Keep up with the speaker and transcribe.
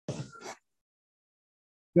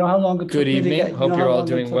You know how long it Good took me to evening. get, you Hope know you're how all long it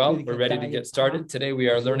doing took me well. to We're get ready to diet get started. Today we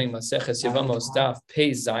are learning Maseches Yevamos Daf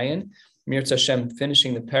Pei Zayin. Mirza Hashem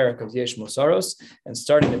finishing the parak of Yesh Mosaros and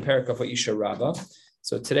starting the parak of Isha Rabbah.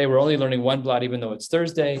 So today we're only learning one blot, even though it's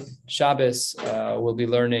Thursday. Shabbos, we'll be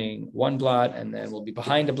learning one blot, and then we'll be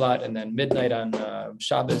behind a blot, and then midnight on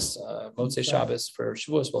Shabbos, Motzei Shabbos for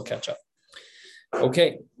Shavuos, we'll catch up.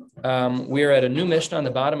 Okay, we are at a new Mishnah on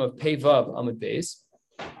the bottom of Pei Vav Amud Beis.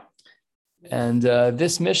 And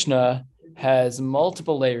this Mishnah has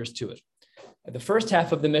multiple layers to it. The first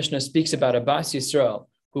half of the Mishnah speaks about a Bas Yisrael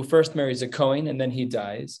who first marries a Kohen and then he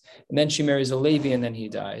dies, and then she marries a Levi and then he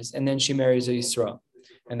dies, and then she marries a Yisrael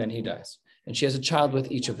and then he dies. And she has a child with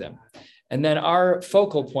each of them. And then our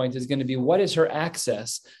focal point is going to be what is her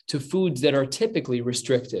access to foods that are typically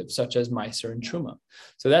restrictive, such as Meiser and Truma.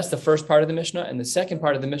 So that's the first part of the Mishnah. And the second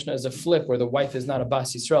part of the Mishnah is a flip where the wife is not a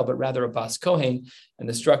Bas Yisrael, but rather a Bas Kohen. And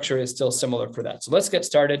the structure is still similar for that. So let's get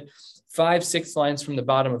started. 5-6 lines from the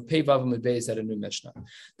bottom of Pei Vav Amud Beis at a new Mishnah.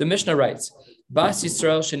 The Mishnah writes, Bas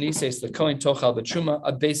Yisrael shenises lekohen tochal b'truma,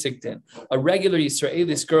 a basic din. A regular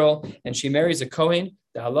Yisraelis girl, and she marries a Kohen,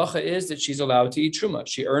 the halacha is that she's allowed to eat truma.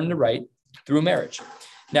 She earned the right through marriage.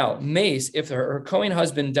 Now, Mace, if her Kohen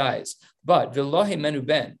husband dies, but Vilohe Menu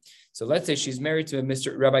Ben, so let's say she's married to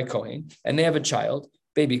Mr. Rabbi Kohen, and they have a child,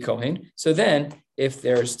 baby Kohen. So then, if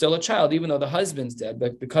there's still a child, even though the husband's dead,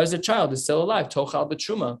 but because the child is still alive, Tochal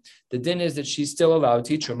B'Truma, the din is that she's still allowed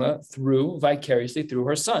to eat Truma vicariously through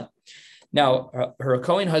her son. Now, her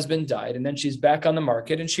Kohen husband died, and then she's back on the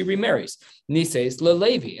market, and she remarries. Nises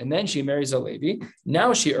LeLevi, and then she marries a Levi.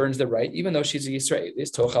 Now she earns the right, even though she's a Yisraelis,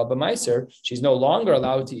 Tochal B'Maiser, she's no longer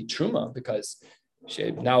allowed to eat Truma because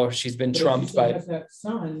now she's been trumped by,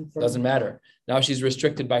 doesn't matter. Now she's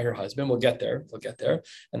restricted by her husband. We'll get there.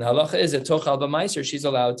 And the halacha is that tochal b'maiser, she's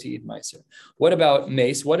allowed to eat meiser. What about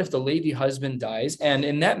mace? What if the Levi husband dies? And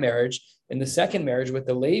in that marriage, in the second marriage with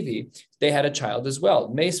the Levi, they had a child as well.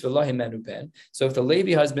 Mace v'lahi menu ben. So if the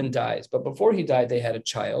Levi husband dies, but before he died, they had a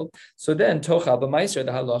child. So then tochal b'maiser,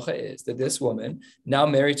 the halacha is that this woman, now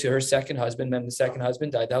married to her second husband, when the second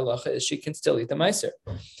husband died, the halacha is she can still eat the meiser.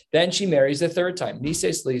 Then she marries a third time.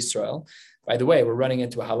 Nises Yisrael. By the way, we're running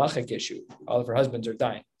into a halachic issue. All of her husbands are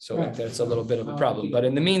dying. So that's a little bit of a problem. But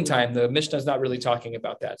in the meantime, the Mishnah is not really talking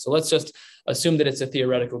about that. So let's just assume that it's a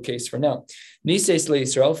theoretical case for now. Nises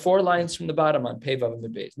Yisrael, 4 lines from the bottom on Pei Vav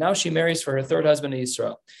Amud Beis. Now she marries for her third husband, a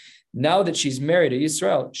Yisrael. Now that she's married to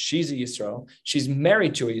Yisrael, she's a Yisrael. She's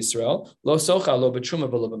married to a Yisrael. Lo socha lo b'truma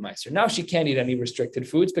v'lo b'maiser. Now she can't eat any restricted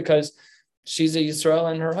foods because she's a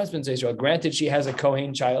Yisrael and her husband's a Yisrael. Granted, she has a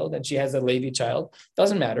Kohen child and she has a Levi child.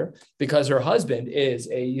 Doesn't matter because her husband is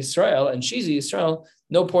a Yisrael and she's a Yisrael.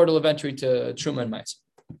 No portal of entry to Truma and Maiser.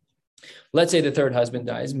 Let's say the third husband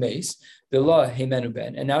dies, Mace, Bilah Hemenu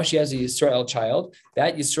Ben, and now she has a Yisrael child.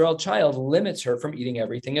 That Yisrael child limits her from eating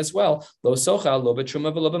everything as well. Lo socha, lo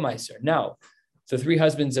b'truma, v'lo b'maiser. Now, the 3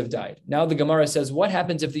 husbands have died. Now the Gemara says, what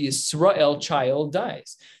happens if the Yisrael child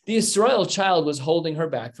dies? The Yisrael child was holding her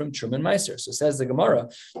back from Truma and Meiser. So says the Gemara,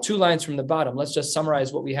 2 lines from the bottom. Let's just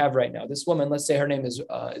summarize what we have right now. This woman, let's say her name is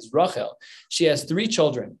Rachel. She has 3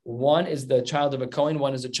 children. One is the child of a Kohen,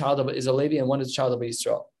 one is a Levi, and one is a child of a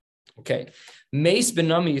Yisrael. Okay. Mace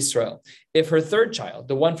Benami Yisrael. If her third child,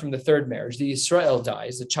 the one from the third marriage, the Yisrael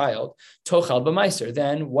dies, the child, Tochal b'Meiser,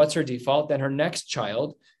 then what's her default? Then her next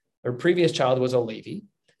child, her previous child was a Levi,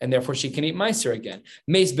 and therefore she can eat Meiser again.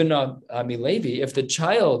 Mace Benami Levi, if the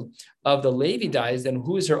child of the Levi dies, then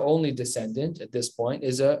who is her only descendant at this point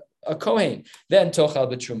is a Kohen. Then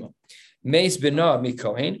Tochal b'Truma. Mace Bina mi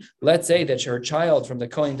Kohen. Let's say that her child from the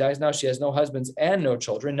Kohen dies. Now she has no husbands and no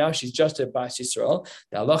children. Now she's just a Bas Yisrael.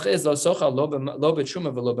 The halacha is lo socha lo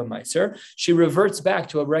b'truma v'lo b'maiser. She reverts back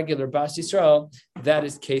to a regular Bas Yisrael. That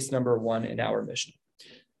is case number 1 in our Mishnah.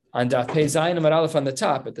 On Daf Pei Zayin Amud Aleph on the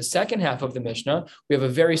top, at the second half of the Mishnah, we have a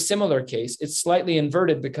very similar case. It's slightly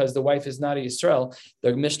inverted because the wife is not a Yisrael.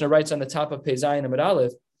 The Mishnah writes on the top of Pei Zayin Amud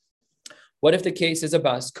Aleph, what if the case is a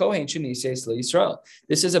Bas Kohen Shenises Yisrael?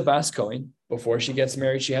 This is a Bas Kohen. Before she gets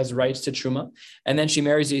married, she has rights to Truma, and then she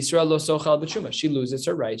marries a Yisrael lo sochal b'Truma. She loses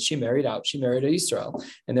her rights. She married out. She married a Yisrael,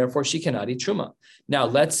 and therefore she cannot eat Truma. Now,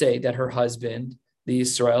 let's say that her husband, the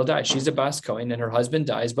Yisrael, dies. She's a Bas Kohen, and her husband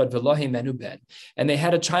dies, but v'lohi menu ben. And they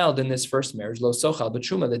had a child in this first marriage, lo sochal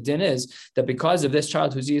b'Truma. The din is that because of this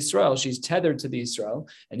child who's Yisrael, she's tethered to the Yisrael,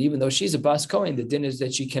 and even though she's a Bas Kohen, the din is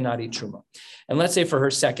that she cannot eat Truma. And let's say for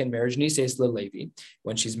her second marriage, Nises LeLevi,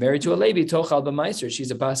 when she's married to a Levi, Tochal b'Maiser, she's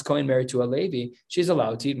a Bas Kohen married to a Levi, she's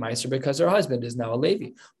allowed to eat Meiser because her husband is now a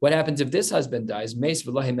Levi. What happens if this husband dies? Mace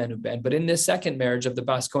v'lohi menu ben. But in this second marriage of the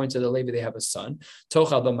Bas Kohen to the Levi, they have a son,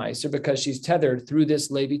 Tochal b'Maiser, because she's tethered through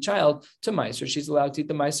this Levi child to Meiser. She's allowed to eat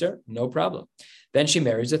the Meiser, no problem. Then she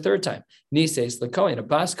marries a third time. Nises lekohen, a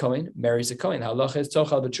bas kohen marries a kohen. Halacha is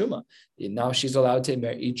tochal b'truma. Now she's allowed to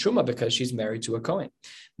eat truma because she's married to a kohen.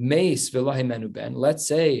 Meis v'lohimenu ben. Let's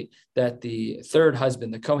say that the third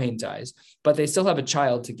husband, the kohen, dies, but they still have a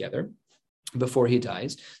child together before he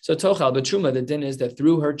dies. So tochal b'truma, the din is that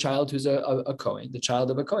through her child, who's a kohen, the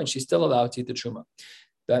child of a kohen, she's still allowed to eat the truma.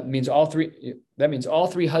 That means all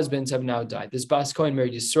three husbands have now died. This bas kohen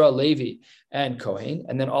married Yisrael, Levi, and Kohen,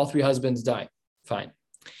 and then all three husbands die. Fine.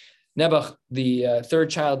 Nebuch, the third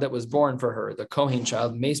child that was born for her, the Kohen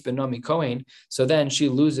child, Meis ben Nomi Kohen, so then she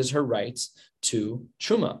loses her rights to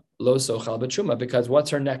Truma, Lo Sochal B'Truma, because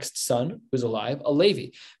what's her next son who's alive? A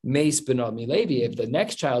Levi. Meis ben Nomi Levi. If the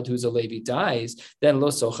next child who's a Levi dies, then Lo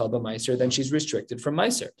Sochal B'Meiser, then she's restricted from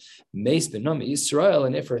Meiser. Meis ben Nomi Yisrael,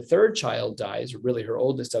 and if her third child dies, really her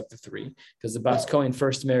oldest of the three, because the Bas Kohen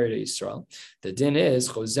first married a Yisrael, the din is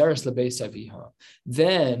Choseres LeBeis Aviha.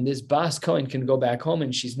 Then this Bas Kohen can go back home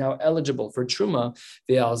and she's now eligible for Truma,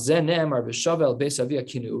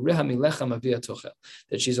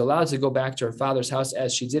 that she's allowed to go back to her father's house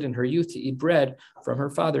as she did in her youth to eat bread from her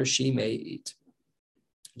father, she may eat.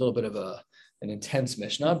 A little bit of an intense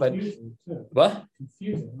Mishnah, but what?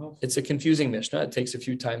 It's a confusing Mishnah. It takes a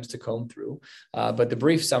few times to comb through. But the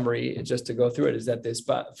brief summary, just to go through it, is that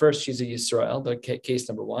first she's a Yisrael, the case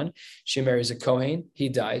number one. She marries a Kohen, he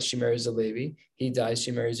dies. She marries a Levi, he dies.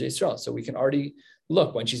 She marries a Yisrael. So we can already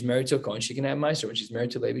look, when she's married to a Kohen, she can have Meiser. When she's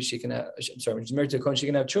married to Levi, she can have, when she's married to a Kohen, she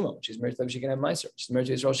can have Truma. When she's married to Levi, she can have Meiser. When she's married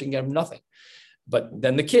to Israel, she can have nothing. But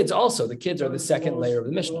then the kids are the second layer of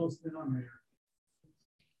the Mishnah.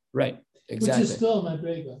 Right, exactly. Which is still my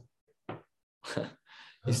Brega.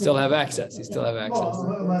 You still have access.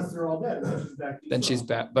 Well, unless they're all dead. Then she's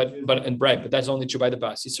back. But that's only true by the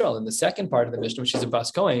Bas Yisrael. In the second part of the Mishnah, when she's a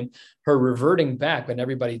Bas Kohen, her reverting back when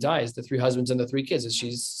everybody dies, the three husbands and the three kids, is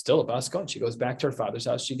she's still a Bas Kohen. She goes back to her father's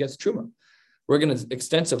house. She gets Truma. We're going to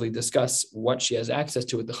extensively discuss what she has access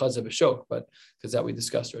to with the Chaz of Ashok, but because that we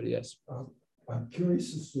discussed already, yes. I'm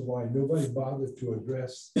curious as to why nobody bothered to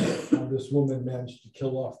address how this woman managed to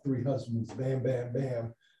kill off three husbands, bam, bam,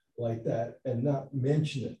 bam, like that, and not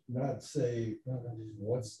mention it, not say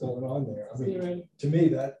what's going on there. I mean, to me,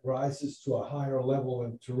 that rises to a higher level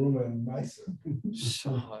than Teruma and Meiser.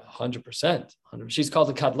 100%. She's called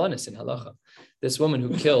a kadlanis in halacha. This woman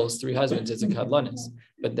who kills three husbands is a kadlanis.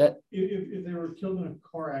 But that if they were killed in a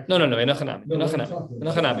car accident. No.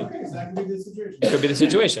 Enochanami. That could be the situation. It could be the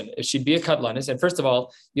situation. If she'd be a kadlanis, and first of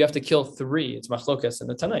all, you have to kill three. It's machlokas in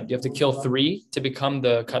the Tanaim. Do you have to kill three to become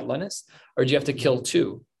the kadlanis, or do you have to kill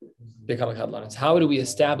two to become a kadlanis? How do we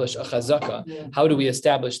establish a chazaka? How do we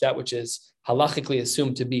establish that which is halachically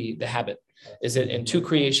assumed to be the habit? Is it in two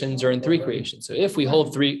creations or in three creations? So if we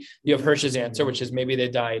hold three, you have Hirsch's answer, which is maybe they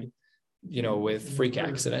died, with freak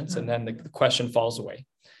accidents, and then the question falls away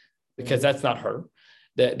because that's not her.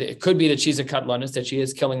 It could be that she's a katlanis, that she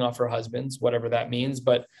is killing off her husbands, whatever that means,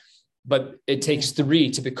 but it takes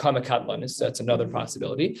three to become a katlanis. That's another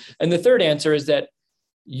possibility. And the third answer is that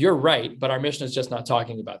you're right, but our Mishnah is just not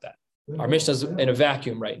talking about that. Our Mishnah is in a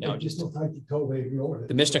vacuum right now.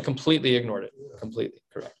 The Mishnah completely ignored it. Completely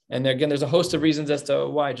correct. And again, there's a host of reasons as to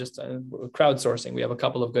why. Just crowdsourcing. We have a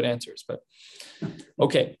couple of good answers, but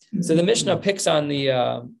okay. So the Mishnah picks on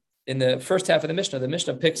in the first half of the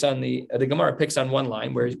Mishnah picks on the Gemara picks on one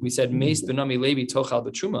line where we said Meis benami Levi tochal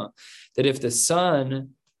b'truma, that if the son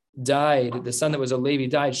died, the son that was a Levi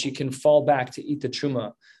died, she can fall back to eat the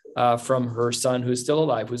truma from her son who's still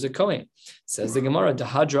alive, who's a Kohen. Says the Gemara,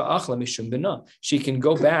 Dahadra achla mishum bina. She can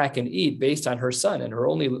go back and eat based on her son, and her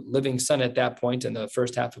only living son at that point in the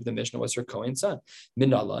first half of the Mishnah was her Kohen son,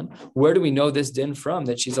 Minalan. Where do we know this din from,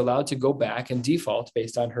 that she's allowed to go back and default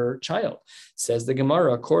based on her child? Says the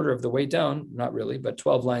Gemara, a quarter of the way down, not really, but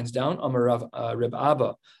 12 lines down, Amarav Reb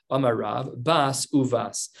Abba, Amarav, Bas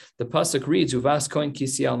Uvas. The pasuk reads, Uvas Kohen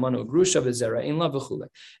kisi almanu grusha v'zera in la v'chule.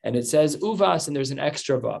 And it says Uvas, and there's an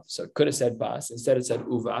extra vav. So it could have said Bas. Instead it said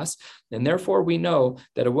Uvas. And therefore we know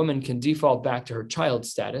that a woman can default back to her child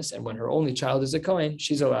status. And when her only child is a Kohen,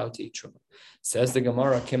 she's allowed to eat truma. Says the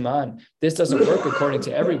Gemara, Kiman, this doesn't work according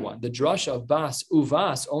to everyone. The drasha of Bas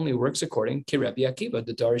Uvas only works according to Rabbi Akiva,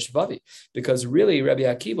 the Darish Vavi, because really Rabbi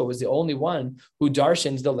Akiva was the only one who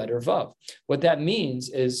darshans the letter Vav. What that means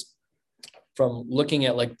is, from looking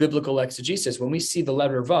at like biblical exegesis, when we see the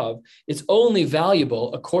letter Vav, it's only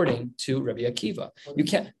valuable according to Rabbi Akiva. You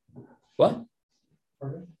can't, what?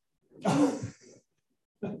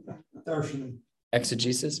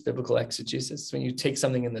 Exegesis, biblical exegesis, when you take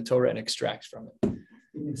something in the Torah and extract from it.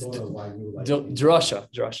 Drasha.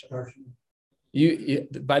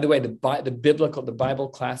 By the way, the Bible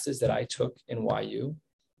classes that I took in YU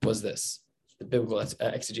was this, the biblical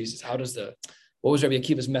exegesis. What was Rabbi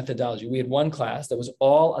Akiva's methodology? We had one class that was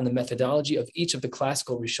all on the methodology of each of the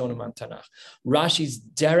classical Rishonim on Tanakh. Rashi's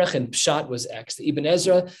derech and pshat was X. The Ibn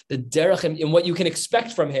Ezra, the derech and what you can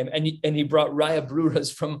expect from him, and he brought raya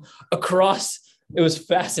bruras from across. It was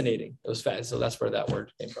fascinating. It was fast. So that's where that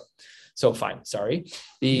word came from. So fine, sorry.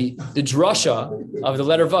 The drasha of the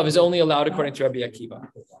letter Vav is only allowed according to Rabbi Akiva.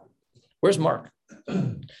 Where's Mark?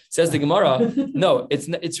 Says the Gemara, no,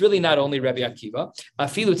 it's really not only Rabbi Akiva.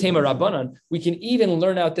 Afilu tema Rabbanan, we can even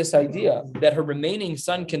learn out this idea that her remaining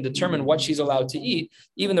son can determine what she's allowed to eat.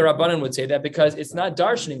 Even the Rabbanan would say that because it's not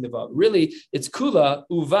darshaning the Vav. Really, it's kula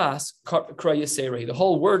uvas kra yiserahi. The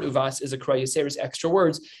whole word uvas is a kra yiserahi, extra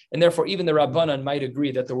words, and therefore even the Rabbanan might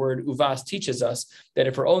agree that the word uvas teaches us that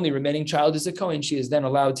if her only remaining child is a Kohen, she is then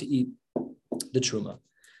allowed to eat the truma.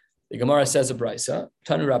 The Gemara says a brisa,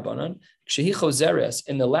 Tanu Rabbanan, Shehi Choseres,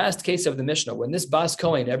 in the last case of the Mishnah, when this Bas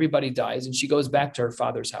Kohen, everybody dies and she goes back to her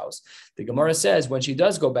father's house. The Gemara says when she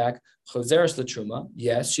does go back, Choseres l'truma,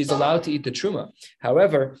 yes, she's allowed to eat the truma.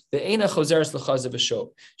 However, the Eina Choseres l'chazav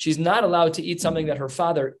v'shok. She's not allowed to eat something that her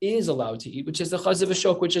father is allowed to eat, which is the chazav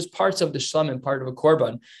v'shok, which is parts of the shlam and part of a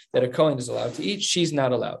korban that a Kohen is allowed to eat. She's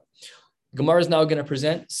not allowed. Gemara is now going to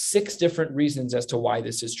present 6 different reasons as to why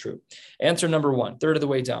this is true. Answer number 1, third of the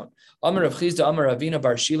way down. Amar Rav Chizda, Amar Ravina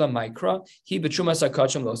Bar Shila Maikra, He betrumas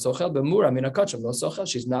hakacham lo sochel, b'mura min hakacham lo sochel.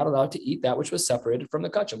 She's not allowed to eat that which was separated from the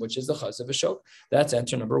kacham, which is the chazav v'shok. That's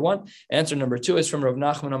answer number 1. Answer number 2 is from Rav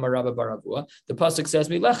Nachman Amar Rabba Bar Avua. The pasuk says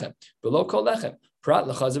milechem, below kol lechem, prat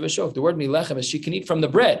lechazav v'shok. The word milechem is she can eat from the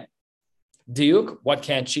bread. Diuk, what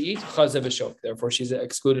can't she eat? Chazav v'shok. Therefore, she's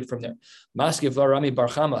excluded from there. Maskiv Larami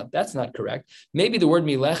Barchama. That's not correct. Maybe the word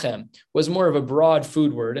milechem was more of a broad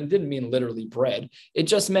food word and didn't mean literally bread. It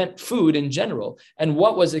just meant food in general. And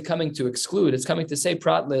what was it coming to exclude? It's coming to say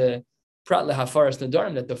prat lehafaras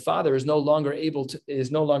nadarim, that the father is no longer able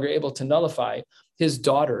to nullify his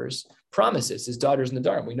daughter's promises, his daughter's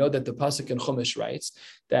nadarim. We know that the pasuk in Chumash writes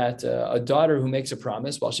that a daughter who makes a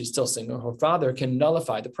promise while she's still single, her father can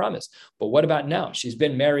nullify the promise. But what about now? She's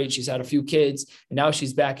been married, she's had a few kids, and now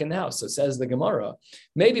she's back in the house. So says the Gemara,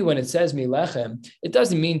 maybe when it says milechem, it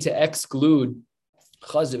doesn't mean to exclude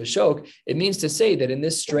chazav v'shok. It means to say that in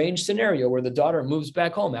this strange scenario where the daughter moves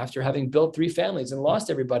back home after having built 3 families and lost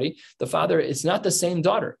everybody, the father, it's not the same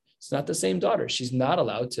daughter. It's not the same daughter. She's not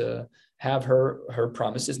allowed to have her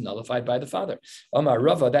promises nullified by the father. Omar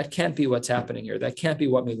Rava, that can't be what's happening here. That can't be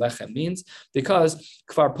what milechem means, because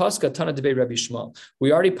kfar paska tana debei Rabbi Shmuel.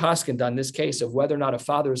 We already paskined on this case of whether or not a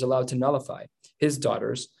father is allowed to nullify his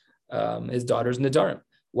daughter's nadarim.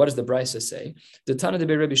 What does the Brisa say? The Tana de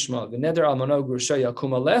Rabbi Shmuel, v'neder almana grusha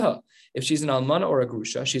yakum aleha. If she's an almana or a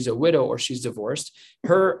grusha, she's a widow or she's divorced,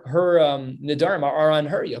 her nidarim are on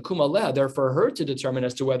her, yakum aleha. They're for her to determine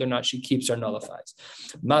as to whether or not she keeps or nullifies.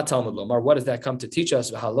 Ma Talmud lomar. What does that come to teach us?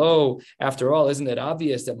 Hello. After all, isn't it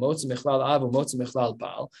obvious that motzi michlal avu, motzi michlal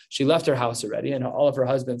baal? She left her house already, and all of her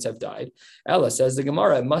husbands have died. Ella says the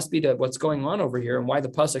Gemara. It must be that what's going on over here, and why the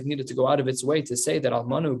pasuk needed to go out of its way to say that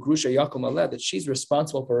almanu grusha yakum aleha, that she's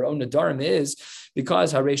responsible for her own nadarim, is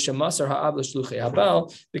because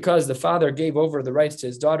because the father gave over the rights to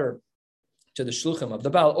his daughter to the shluchim of the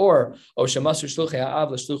Baal, or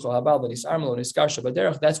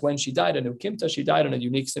that's when she died in Ukimta. She died in a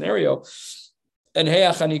unique scenario. And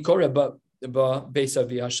there's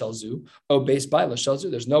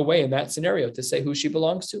no way in that scenario to say who she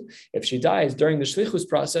belongs to. If she dies during the shlichus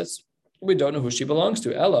process, we don't know who she belongs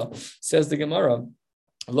to. Ella, says the Gemara.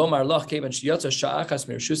 So Tana Debei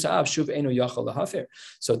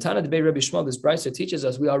Rabbi Shmuel, this Brisa teaches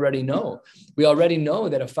us we already know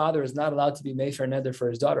that a father is not allowed to be mefer neder for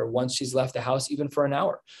his daughter once she's left the house, even for an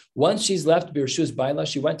hour. Once she's left Birshus Baila,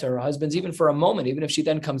 she went to her husband's, even for a moment, even if she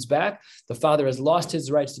then comes back, the father has lost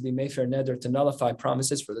his rights to be mefer neder, to nullify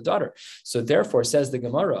promises for the daughter. So therefore, says the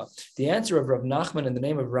Gemara, the answer of Rav Nachman in the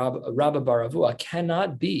name of Rabba Bar Avua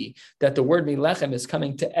cannot be that the word milechem is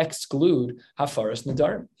coming to exclude hafaras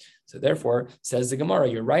nadarim. So therefore, says the Gemara,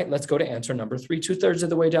 you're right. Let's go to answer number 3, 2/3 of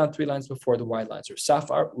the way down, 3 lines before the wide lines. Or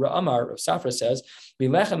Amar of Safra says,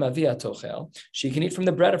 "Milechem avia tochel." She can eat from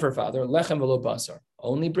the bread of her father, lechem v'lo basar,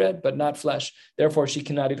 only bread but not flesh. Therefore, she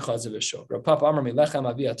cannot eat chazav v'shok. Rav Papa Amar milechem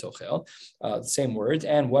avia tochel, same words.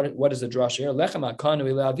 And what is the drash here? Lechem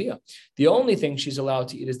akanu avia. The only thing she's allowed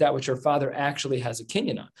to eat is that which her father actually has a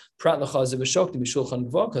kinyan on. Prat lechazav v'shok b'shulchan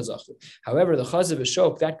gvor kazachu. However, the chazav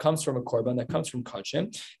v'shok that comes from a korban, that comes from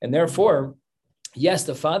kachim, and therefore, yes,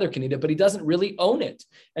 the father can eat it, but he doesn't really own it.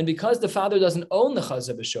 And because the father doesn't own the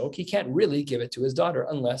chazav v'shok, he can't really give it to his daughter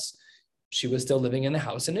unless she was still living in the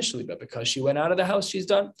house initially, but because she went out of the house, she's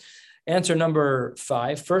done. Answer number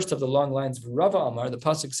 5, first of the long lines of Rava Amar, the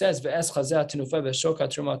pasuk says, "Ve'es chazeh tenufei v'shoka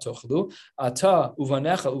truma tochlu, ata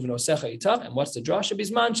uvanecha uvnosecha itach." And what's the drasha?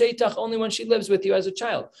 Bisman sheitach, only when she lives with you as a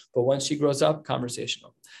child, but once she grows up,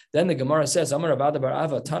 conversational. Then the Gemara says, Amar Avada bar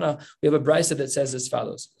Ava Tana. We have a brisa that says as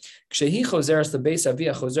follows: Kshehi chozeres lebeis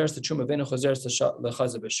avia, chozeres truma v'eno chozeres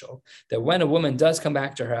lechazav b'shok. That when a woman does come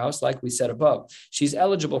back to her house, like we said above, she's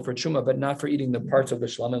eligible for truma, but not for eating the parts of the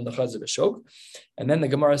shlam and the chazav b'shok. And then the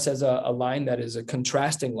Gemara says a line that is a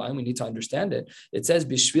contrasting line. We need to understand it. It says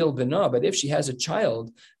bishvil b'na, but if she has a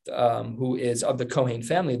child who is of the Kohen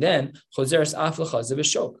family, then chozeres af lechazav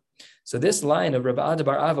b'shok. So this line of Rav Ada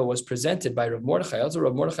bar Ava was presented by Rav Mordechai. Also,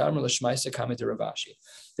 Rav Mordechai Amar l'shmaisa kamet to Rav Ashi.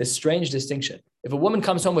 This strange distinction. If a woman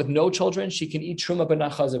comes home with no children, she can eat truma but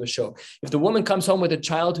not chazav b'shok. If the woman comes home with a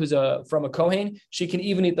child who's from a Kohen, she can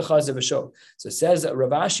even eat the chazav b'shok. So it says Rav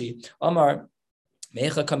Ashi, Amar,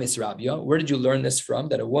 where did you learn this from?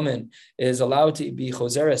 That a woman is allowed to be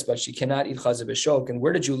chozeres, but she cannot eat chazav b'shok. And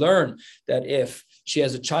where did you learn that if she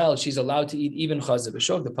has a child, she's allowed to eat even chazav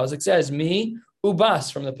b'shok? The pasuk says, "Mi ubas,"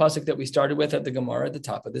 from the pasuk that we started with at the Gemara at the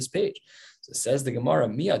top of this page. So it says the Gemara,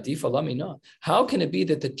 "Mi adifa lamina." How can it be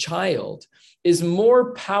that the child is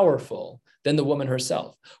more powerful than the woman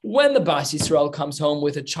herself? When the Bas Yisrael comes home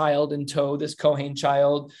with a child in tow, this Kohen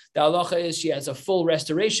child, the halacha is she has a full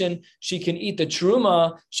restoration. She can eat the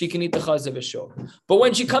truma, she can eat the chazav b'shok. But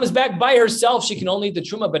when she comes back by herself, she can only eat the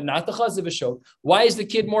truma, but not the chazav b'shok. Why is the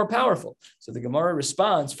kid more powerful? So the Gemara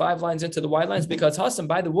responds 5 lines into the white lines, because Hassan,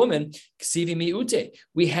 by the woman, ksivi mi'ute.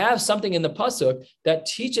 We have something in the pasuk that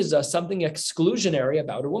teaches us something exclusionary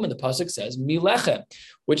about a woman. The pasuk says milechem,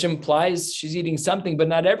 which implies she's eating something, but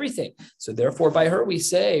not everything. So therefore, by her, we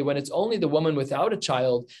say when it's only the woman without a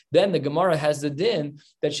child, then the Gemara has the din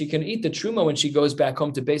that she can eat the truma when she goes back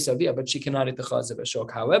home to Beis Avia, but she cannot eat the chazav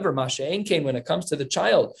b'shok. However, Masha'en Kain, when it comes to the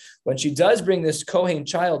child, when she does bring this Kohen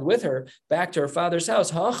child with her back to her father's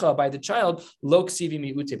house, hacha, by the child, lo ksivi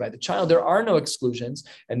mi'ute, by the child, there are no exclusions,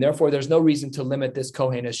 and therefore there's no reason to limit this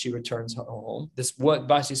Kohen as she returns home, this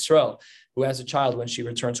Bas Yisrael, who has a child when she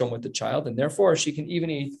returns home with the child, and therefore she can even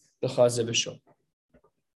eat the chazav b'shok.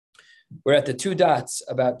 We're at the 2 dots,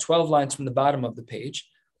 about 12 lines from the bottom of the page.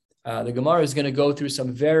 The Gemara is going to go through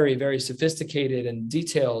some very, very sophisticated and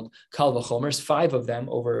detailed kal v'chomers, 5 of them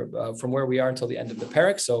over from where we are until the end of the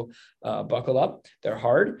parak. So buckle up; they're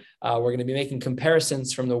hard. We're going to be making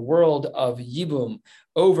comparisons from the world of yibum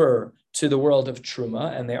over to the world of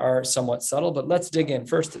truma, and they are somewhat subtle. But let's dig in.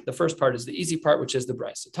 First, the first part is the easy part, which is the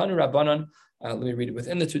brisa. Tanu Rabbanan. Let me read it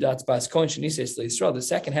within the 2 dots. Bas Kohen shenises leYisrael. The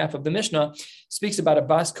second half of the Mishnah speaks about a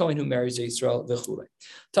Bas Kohen who marries Yisrael v'chulei.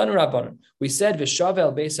 Tanu Rabbanan. We said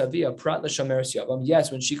v'shavel beis avia prat l'shomeres yavam.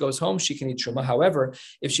 Yes, when she goes home, she can eat truma. However,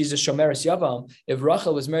 if she's a shomeres yavam, if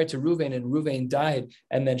Rachel was married to Ruvain and Ruvain died,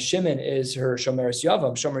 and then Shimon is her shomeres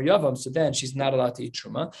yavam, shomer yavam, so then she's not allowed to eat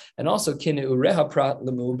truma. And also kine ureha prat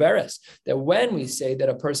lemu beres. That when we say that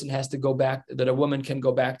a person has to go back, that a woman can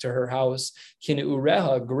go back to her house, kine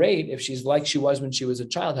ureha, great if she's like she was when she was a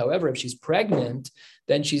child. However, if she's pregnant,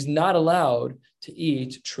 then she's not allowed to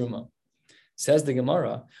eat truma. Says the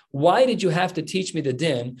Gemara, why did you have to teach me the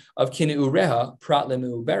din of kine ureha prat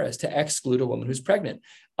lemu beres, to exclude a woman who's pregnant?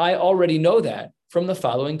 I already know that from the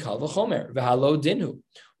following kal v'chomer, v'halo dinu.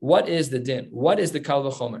 What is the din? What is the kal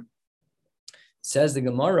v'chomer? Says the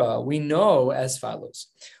Gemara, we know as follows.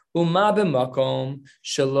 Uma b'makom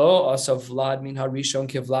shelo asav vlad min harishon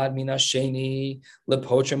kevlad min hasheni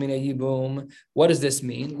lepotra min hayibum. What does this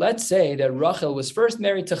mean? Let's say that Rachel was first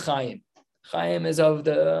married to Chaim. Chaim is of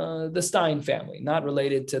the Stein family, not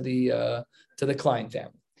related to the Klein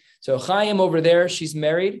family. So Chaim over there, she's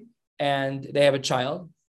married and they have a child,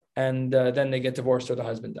 and then they get divorced or the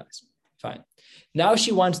husband dies. Fine. Now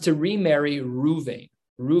she wants to remarry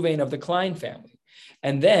Ruvain of the Klein family,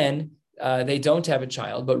 and then they don't have a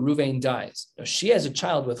child, but Ruvain dies. Now, she has a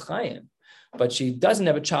child with Chaim, but she doesn't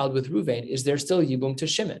have a child with Ruvain. Is there still Yibum to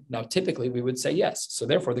Shimon? Now, typically, we would say yes. So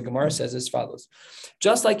therefore, the Gemara says as follows.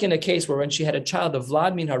 Just like in a case where when she had a child of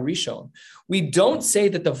Vlad min Harishon, we don't say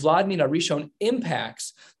that the Vlad min Harishon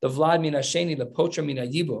impacts the Vlad min Hasheni, the Potra min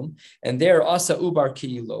Yibum, and there Asa Ubar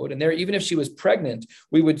ki yilod, and there, even if she was pregnant,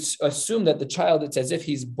 we would assume that the child, it's as if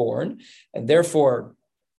he's born, and therefore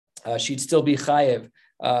she'd still be chayev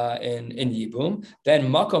in Yibum.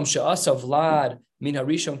 Then makom she'asa Vlad min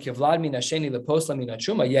harishon kevlad min hasheni leposla min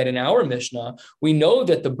truma. Yet in our Mishnah, we know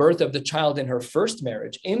that the birth of the child in her first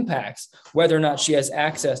marriage impacts whether or not she has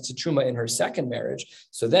access to truma in her second marriage.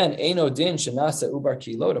 So then eino din shenasa ubar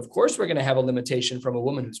kilod. Of course, we're going to have a limitation from a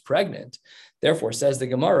woman who's pregnant. Therefore, says the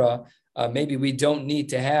Gemara, maybe we don't need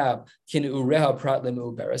to have kin ureha prat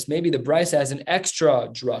lemeuberes. Maybe the Bryce has an extra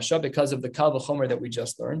drasha because of the kal v'chomer that we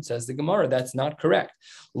just learned. Says the Gemara, that's not correct.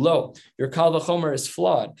 Lo, your kal v'chomer is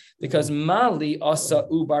flawed because mali asa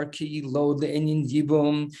ubar ki lo le'inyin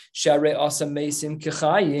yibum share asa mesim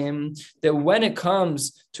kechayim. That when it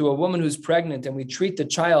comes to a woman who's pregnant and we treat that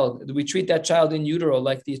child in utero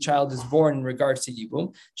like the child is born in regards to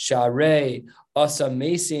yibum, share asa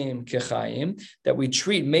mesim kechayim, that we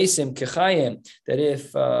treat mesim kechayim, that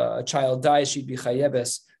if a child dies, she'd be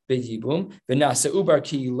chayebes beyibum. V'nasa ubar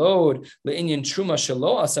ki yilod le'inyan truma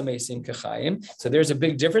shelo asa mesim kechayim. So there's a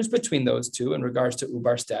big difference between those two in regards to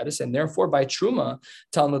ubar status, and therefore by truma,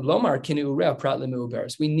 Talmud lomar kinu urea prat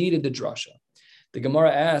lemeuberes. We needed the drasha. The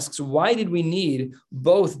Gemara asks, why did we need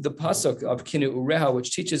both the pasuk of Kinu Ureha,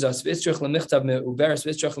 which teaches us V'isrich lemichtav me'uberes,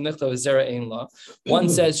 V'isrich lemichtav zera ein la. One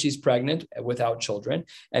says she's pregnant without children,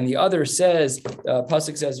 and the other says,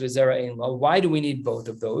 pasuk says V'zera ein la. Why do we need both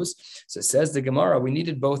of those? So it says the Gemara, we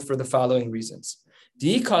needed both for the following reasons.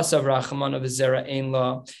 If the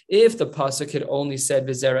pasuk had only said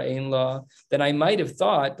V'zera ein la, then I might have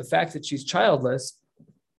thought the fact that she's childless,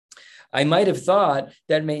 I might have thought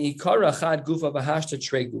that me'ikara chad gufa bahashta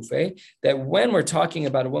trei gufe, that when we're talking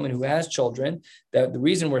about a woman who has children, that the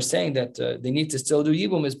reason we're saying that they need to still do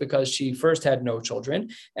yibum is because she first had no children,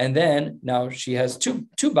 and then now she has two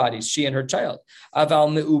bodies, she and her child.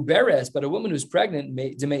 Aval me'uberes, but a woman who's pregnant,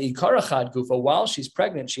 me'ikara chad gufa, while she's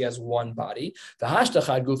pregnant, she has one body. The hashta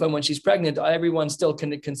chad gufa, when she's pregnant, everyone's still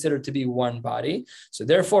considered to be one body. So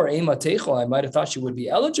therefore, ema teichel, I might have thought she would be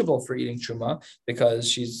eligible for eating truma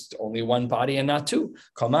because she's only one body and not two.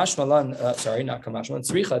 Kamash malan, not kamash malan,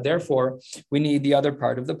 tzricha. Therefore, we need the other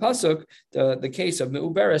part of the pasuk, the case of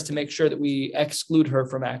me'uberes, to make sure that we exclude her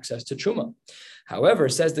from access to truma. However,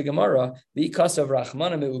 says the Gemara, because of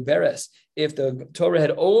rachmana me'uberes, if the Torah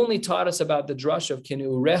had only taught us about the drush of kinu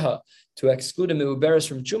ureha to exclude a me'uberes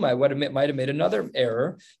from truma, I might have made another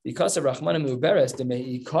error. Because of rachmana me'uberes, the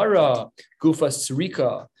me'ikara gufa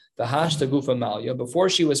srika, the hashta gufa malya. Before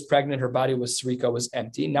she was pregnant, her body was srika, was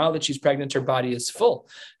empty. Now that she's pregnant, her body is full.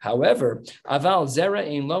 However, aval zera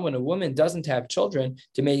ein lo, when a woman doesn't have children,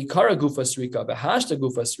 to meikara gufa srika, the hashta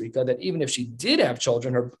gufa srika, that even if she did have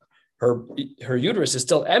children, her uterus is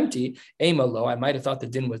still empty. Ema lo, I might have thought the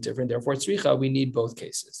din was different. Therefore, tzricha, we need both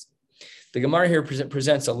cases. The Gemara here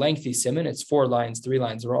presents a lengthy siman. It's 4 lines, 3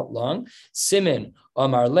 lines are all long. Siman,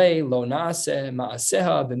 Amar le, lo naaseh,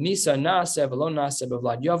 ma'aseha, v'misa naaseh, v'lo naaseh,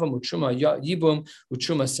 b'vlad yavam, u'truma yibum,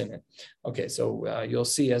 u'truma siman. Okay, so you'll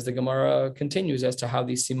see as the Gemara continues as to how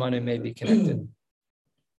these simanim may be connected.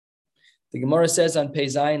 The Gemara says on Pei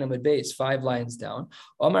Zayin Amud Beis, 5 lines down,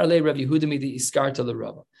 Amar le Rav Yehuda midi iskarta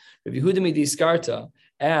l'Rava. Rav Yehuda midi iskarta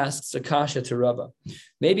asks a kasha to Rava.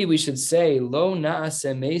 Maybe we should say lo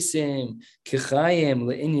naaseh mesim kichayim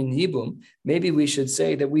le'inyan yibum. Maybe we should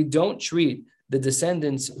say that we don't treat the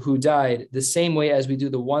descendants who died the same way as we do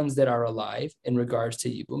the ones that are alive in regards to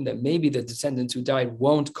yibum. That maybe the descendants who died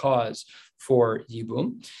won't cause for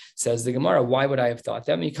yibum. Says the Gemara, why would I have thought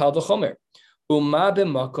that? Mikal v'chomer. Uma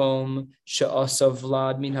b'makom she'asa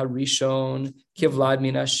vlad min harishon kivlad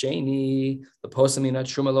min hasheni leposa min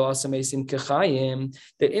truma lo asa mesim kechayim.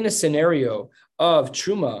 That in a scenario of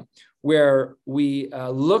truma where we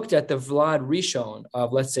looked at the Vlad Rishon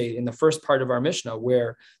of, let's say, in the first part of our Mishnah,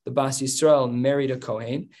 where the Bas Yisrael married a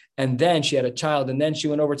Kohen, and then she had a child, and then she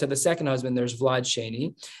went over to the second husband, there's Vlad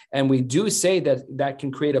Sheni, and we do say that that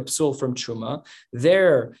can create a psul from Truma.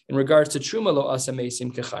 There, in regards to Truma lo asa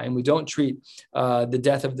mesim kechayim, we don't treat the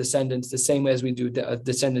death of descendants the same way as we do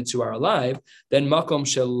descendants who are alive. Then makom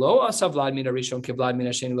shelo asa Vlad min Rishon ke Vlad min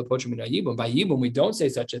Sheni lepotra min Yibum. By Yibum, we don't say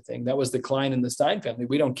such a thing. That was the Klein and the Stein family.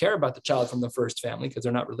 We don't care about the child from the first family because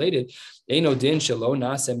they're not related. Maybe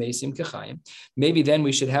then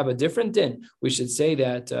we should have a different din. We should say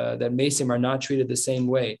that that mesim are not treated the same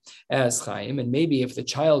way as Chaim. And maybe if the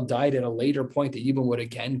child died at a later point, the Yibum would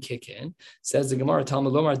again kick in. Says the Gemara,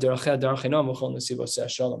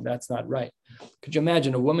 that's not right. Could you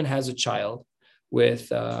imagine a woman has a child with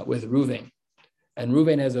Reuven, and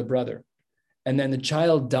Reuven has a brother, and then the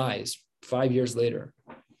child dies 5 years later.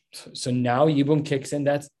 So now Yibum kicks in.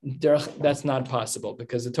 That's not possible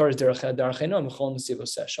because the Torah is derech darcheno mechol nesivo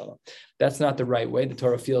shalom. That's not the right way. The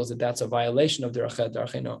Torah feels that that's a violation of derech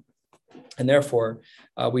darcheno, and therefore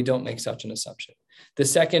we don't make such an assumption. The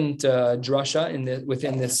second drasha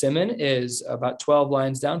within this siman is about 12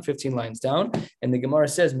 lines down, 15 lines down, and the Gemara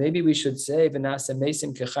says maybe we should say v'naseh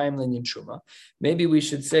mesim kechayim linyan truma. Maybe we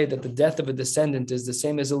should say that the death of a descendant is the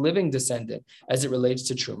same as a living descendant as it relates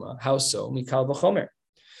to truma. How so? Mikal v'chomer.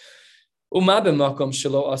 Uma b'makom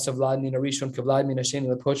shelo asa vlad min harishon kevlad min hasheni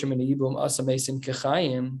lepocher min yibum asa mesim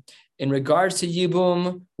kechayim. In regards to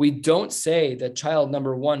Yibum, we don't say that child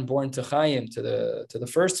number one born to Chaim, to the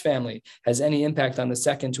first family, has any impact on the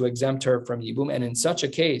second to exempt her from Yibum. And in such a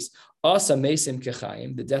case, Asa Mesim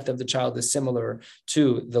Kechayim, the death of the child is similar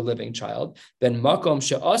to the living child. Then Makom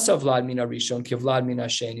she'asa Vlad min harishon kivlad min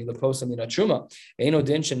hasheni leposa min truma eino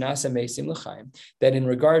din shenasa Mesim lechaim. That in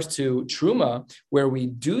regards to Truma, where we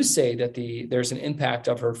do say that there's an impact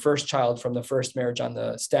of her first child from the first marriage on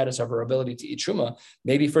the status of her ability to eat Truma,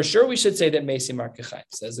 maybe for sure we should say that Mesim are Kechayim.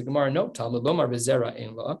 Says the Gemara, no, Talmud Lomar Bezera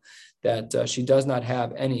Ein La, that she does not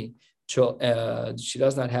have any. She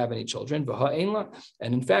does not have any children,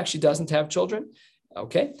 and in fact, she doesn't have children.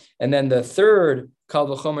 Okay, and then the third kal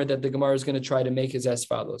v'chomer that the Gemara is going to try to make is as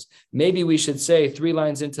follows. Maybe we should say 3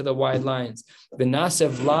 lines into the wide lines. V'naseh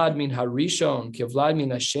vlad min harishon kevlad min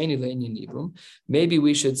hasheni le'inyan yibum. Maybe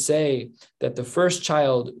we should say that the first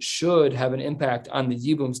child should have an impact on the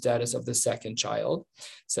yibum status of the second child.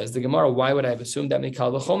 Says the Gemara, why would I have assumed that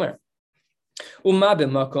mikal v'chomer? Uma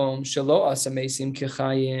b'makom shelo asa mesim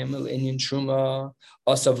kechayim l'inyan truma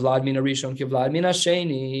asa vlad min harishon kevlad min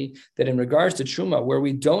hasheni. That in regards to truma, where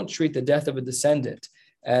we don't treat the death of a descendant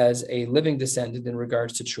as a living descendant in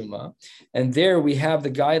regards to truma, and there we have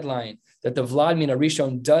the guideline that the vlad min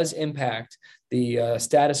harishon does impact the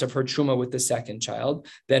status of her truma with the second child.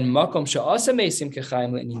 Then makom she'asa mesim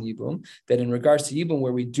kechayim le'inyan yibum, that in regards to yibum,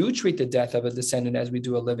 where we do treat the death of a descendant as we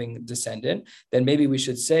do a living descendant, then maybe we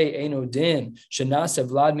should say eino din shenase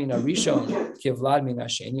vlad min harishon ki vlad min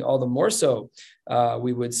hasheni. All the more so,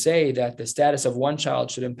 we would say that the status of one child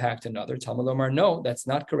should impact another. Talmud Lomar, no, that's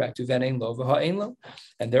not correct. Uven ein lo v'ha ein lo,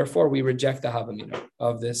 and therefore we reject the havamina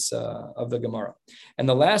of this of the Gemara. And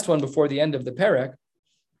the last one before the end of the perek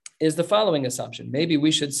is the following assumption. Maybe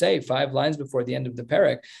we should say 5 lines before the end of the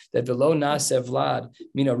perek that v'lo naseh vlad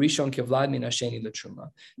min harishon kevlad min hasheni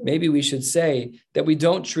letruma. Maybe we should say that we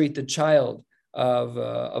don't treat the child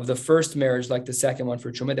of the first marriage like the second one for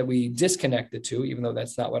truma, that we disconnect the two, even though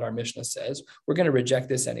that's not what our Mishnah says. We're going to reject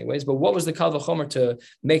this anyways. But what was the kal v'chomer to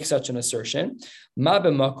make such an assertion? Ma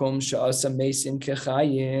b'makom she'asa mesim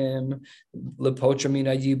kechayim lepotra min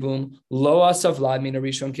hayibum lo asa vlad min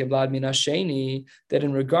harishon kevlad min hasheni. That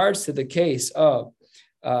in regards to the case of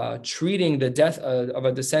treating the death of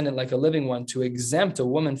a descendant like a living one to exempt a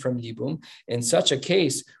woman from yibum, in such a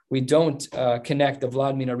case, we don't connect the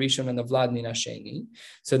Vlad min harishon and the Vlad min hasheni.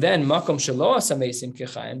 So then, makom shelo asa mesim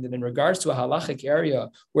kechayim, that in regards to a halachic area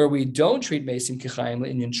where we don't treat mesim kechayim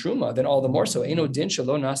in truma, then all the more so, eino din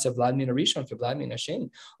shelo nasa Vlad min harishon ke Vlad min hasheni.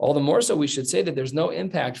 All the more so, we should say that there's no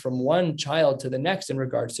impact from one child to the next in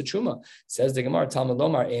regards to truma. Says the Gemara, Talmud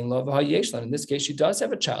Lomar ein lo v'ha yeshlan. In this case, she does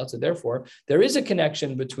have a child, so therefore there is a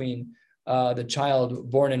connection between the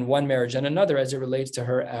child born in one marriage and another as it relates to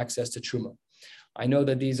her access to truma. I know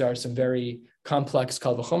that these are some very complex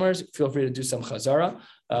kal v'chomers. Feel free to do some chazara.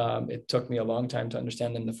 It took me a long time to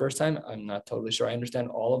understand them the first time. I'm not totally sure I understand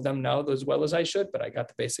all of them now as well as I should, but I got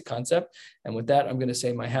the basic concept. And with that, I'm going to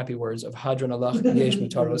say my happy words of Hadran Alach Yesh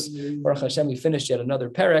Mutaros. Baruch Hashem, we finished yet another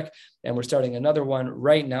perek, and we're starting another one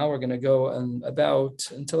right now. We're going to go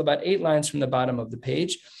until about 8 lines from the bottom of the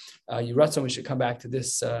page. We should come back to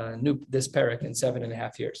this perek in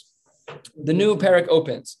 7.5 years. The new perek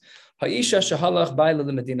opens. Ha'isha shahalach ba'ila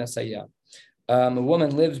l'medina sayah. A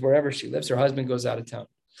woman lives wherever she lives. Her husband goes out of town.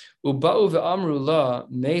 Uba'u ve'amru la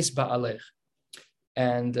meis ba'alech.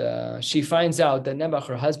 And she finds out that Nebuch,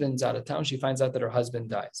 her husband's out of town. She finds out that her husband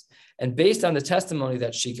dies. And based on the testimony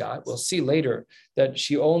that she got, we'll see later that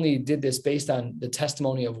she only did this based on the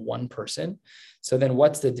testimony of one person. So then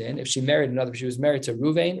what's the din? If she married another, she was married to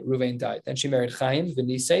Ruvain died. Then she married Chaim,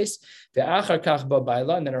 V'nises, ve'achar kach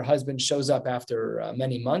ba'bayla, and then her husband shows up after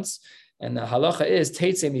many months. And the halacha is,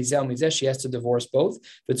 teitze mizel mizeh, she has to divorce both.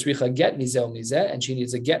 V'tzricha get mizel mizeh, and she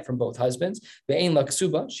needs a get from both husbands. Ve'ein la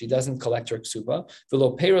ksuba, she doesn't collect her ksuba.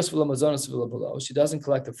 V'lo peiros v'lo mazonos v'lo below, she doesn't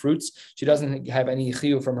collect the fruits. She doesn't have any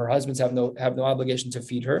chiyuv from her husbands, have no obligation to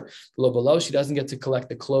feed her. V'lo below, she doesn't get to collect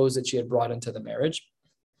the clothes that she had brought into the marriage.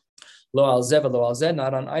 Lo al zev, lo al zeh,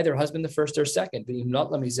 not on either husband, the first or second. But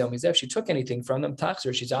not lamizel mizeh. If she took anything from them,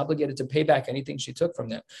 taxer, she's obligated to pay back anything she took from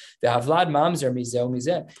them. The havlad mamzer mizel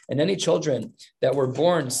mizeh, and any children that were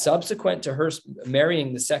born subsequent to her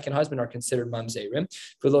marrying the second husband are considered mamzerim.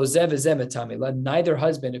 For lo zev zeh metameh, neither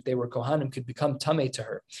husband, if they were kohanim, could become tameh to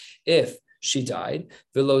her if she died.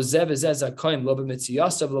 They're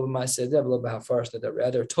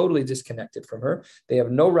totally disconnected from her. They have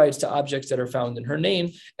no rights to objects that are found in her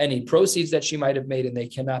name, any proceeds that she might have made, and they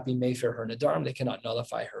cannot be made for her nadarim. They cannot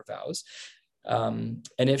nullify her vows. And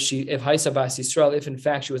if Haisa Bas Yisrael, if in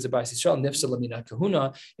fact she was a Bas Yisrael, Nifsala Mina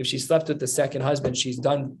Kahuna, if she slept with the second husband, she's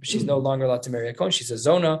no longer allowed to marry a Kohen. She's a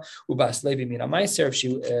Zona, Ubas Levi Mina Meiser.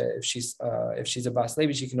 If she's a Bas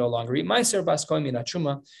Levi, she can no longer eat Meiser, Bas Kohen Mina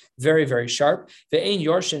Truma. Very, very sharp. Ve'ein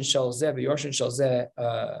Yorshin Shel Zeh, Yorshin Shel Zeh,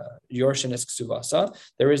 Yorshin es Ksubasa.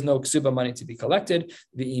 There is no Ksuba money to be collected.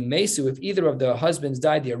 Ve'im Mesu, if either of the husbands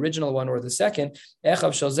died, the original one or the second,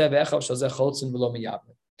 Echav Shel Zeh, Ve'echav Shel Zeh Cholzin V'lo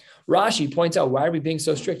Miyavne. Rashi points out, why are we being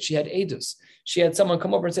so strict? She had edus. She had someone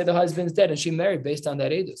come over and say the husband's dead, and she married based on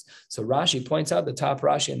that edus. So Rashi points out the top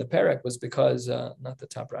Rashi in the Perek was because, not the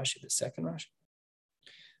top Rashi, the second Rashi,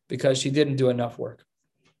 because she didn't do enough work.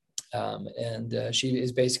 And she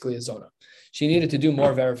is basically a Zona. She needed to do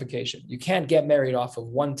more verification. You can't get married off of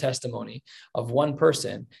one testimony of one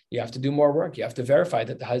person. You have to do more work. You have to verify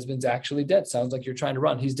that the husband's actually dead. Sounds like you're trying to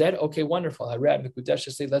run. He's dead? Okay, wonderful. I read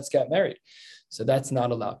Mekudeshly, let's get married. So that's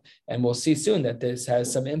not allowed. And we'll see soon that this has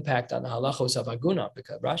some impact on the halachos of Aguna,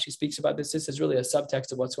 because Rashi speaks about this. This is really a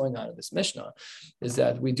subtext of what's going on in this Mishnah, is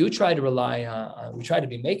that we do try to rely on, we try to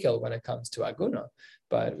be mekel when it comes to Aguna,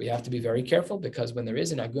 but we have to be very careful, because when there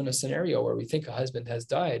is an Aguna scenario where we think a husband has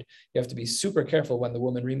died, you have to be super careful when the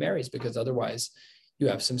woman remarries, because otherwise you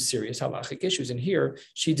have some serious halachic issues. And here,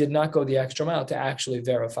 she did not go the extra mile to actually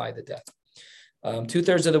verify the death.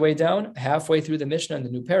 2/3 of the way down, halfway through the Mishnah and the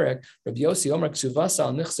new Perek, Rabbi Yossi Omer Ksuvasa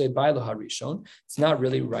al Nichse Bailo Harishon. It's not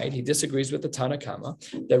really right. He disagrees with the Tana Kama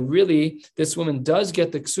that really this woman does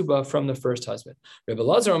get the ksuba from the first husband. Rabbi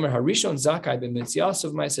Lazar Omer Harishon Zakai ben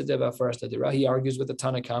Mitziasov Ma'asedeva Farash Ladira. He argues with the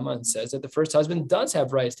Tana Kama and says that the first husband does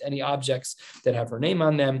have rights to any objects that have her name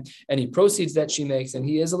on them, any proceeds that she makes, and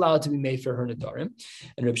he is allowed to be made for her nedarim.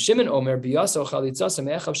 And Rabbi Shimon Omer Biyaso Chalitzasa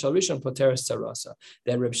Me'echav Shal Rishon Poteres Sarasa.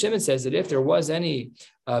 That Rabbi Shimon says that if there was any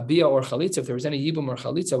bia or chalitza, if there was any yibum or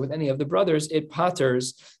chalitza with any of the brothers, it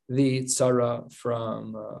patters the tzara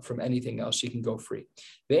from anything else. She can go free.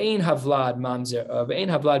 Ve'ein havlad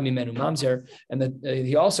mimenu mamzer, and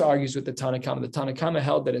he also argues with the Tana Kama. The Tana Kama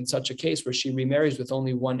held that in such a case where she remarries with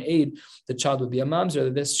only one aid, the child would be a mamzer.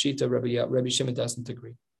 That this shita Rabbi Shimon doesn't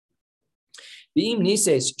agree. Ve'im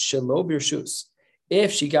nises shelo birshus.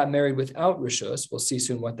 If she got married without rishus, we'll see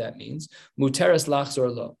soon what that means. Muteres lachzor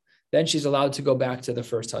lo. Then she's allowed to go back to the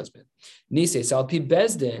first husband. Nise salpi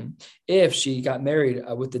bezdin, if she got married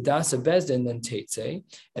with the das of bezdin, then teitze,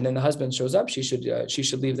 and then the husband shows up, she should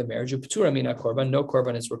leave the marriage. Uptura mina korban, no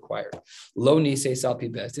korban is required. Lo nise salpi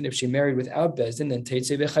bezdin, if she married without bezdin, then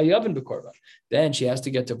teitze v'chayavin b'korban. Then she has to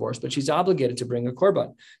get divorced, but she's obligated to bring a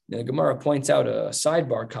korban. The Gemara points out a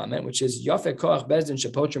sidebar comment, which is yafeh koach bezdin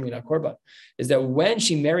shepotra mina korban, is that when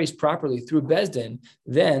she marries properly through bezdin,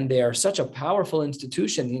 then they are such a powerful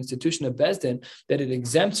institution, the institution of bezdin, that it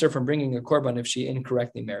exempts her from bringing a korban if she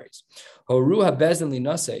incorrectly marries. Horuha bezdin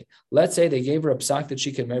linase. Let's say they gave her a psak that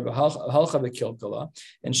she could marry halcha v'kilkala,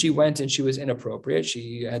 and she went and she was inappropriate.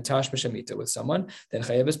 She had tash b'shamita with someone. Then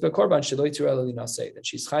chayeves b'korban shelo yitzurel linase. That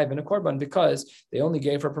she's chayev in a korban because they only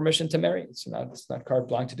gave her permission to marry. It's not carte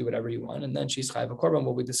blanche to do whatever you want. And then she's chayev a korban.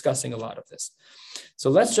 We'll be discussing a lot of this. So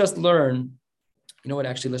let's just learn. You know what?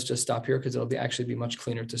 Actually, let's just stop here because it'll actually be much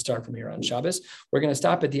cleaner to start from here on Shabbos. We're going to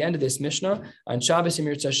stop at the end of this Mishnah on Shabbos Yom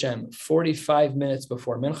Yirtzeh Hashem, 45 minutes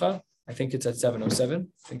before Mincha. I think it's at 7:07.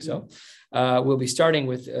 I think so. We'll be starting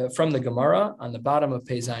with from the Gemara on the bottom of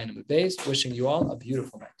Pei Zayin and Beis. Wishing you all a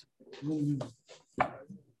beautiful night.